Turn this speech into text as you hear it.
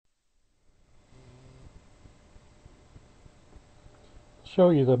show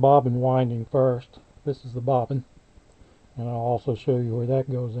you the bobbin winding first. This is the bobbin, and I'll also show you where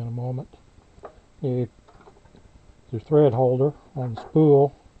that goes in a moment. The thread holder on the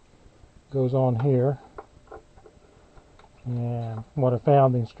spool goes on here, and what I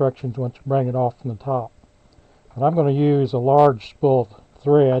found, the instructions once you bring it off from the top. But I'm going to use a large spool of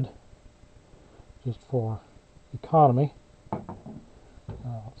thread just for economy.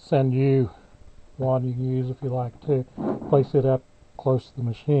 I'll send you one you can use if you like to. Place it up close to the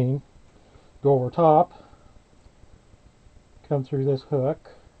machine. Go over top. Come through this hook.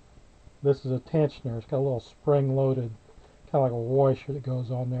 This is a tensioner. It's got a little spring-loaded, kind of like a washer that goes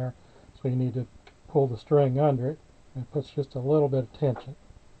on there. So you need to pull the string under it, and it puts just a little bit of tension.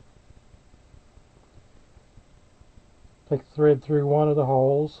 Take the thread through one of the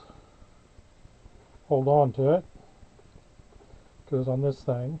holes. Hold on to it. Goes on this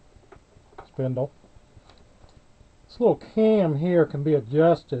thing, spindle. This little cam here can be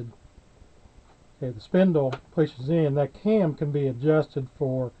adjusted. Okay, the spindle pushes in. That cam can be adjusted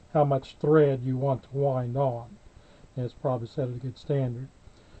for how much thread you want to wind on. And it's probably set at a good standard.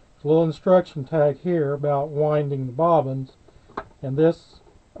 There's a little instruction tag here about winding the bobbins, and this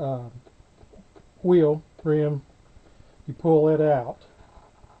wheel rim, you pull it out.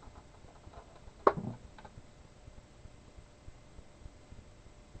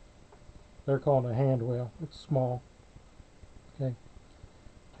 They're called a hand wheel. It's small. Okay.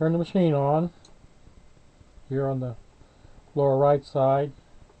 Turn the machine on. Here on the lower right side.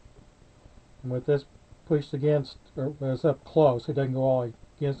 And with this pushed against, or it's up close, it doesn't go all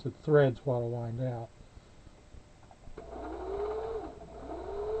against the threads while it'll wind out.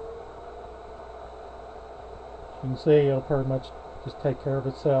 You can see it'll pretty much just take care of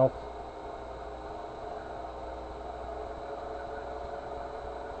itself.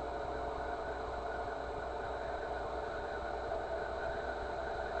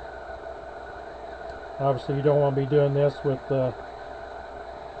 Obviously you don't want to be doing this with the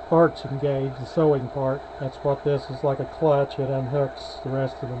parts engaged, the sewing part. That's what this is, like a clutch. It unhooks the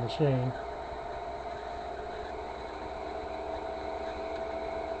rest of the machine.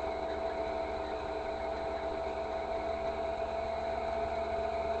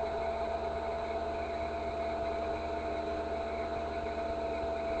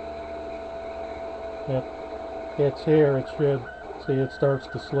 It's here, it should, see, it starts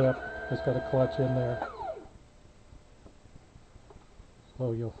to slip. It's got a clutch in there.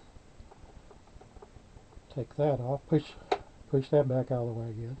 So you'll take that off, push that back out of the way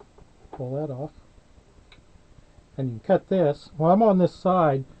again, pull that off, and you can cut this. While I'm on this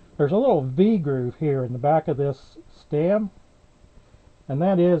side, there's a little V groove here in the back of this stem, and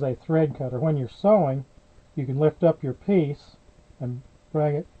that is a thread cutter. When you're sewing, you can lift up your piece and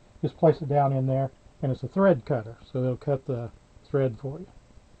bring it, just place it down in there, and it's a thread cutter, so it'll cut the thread for you.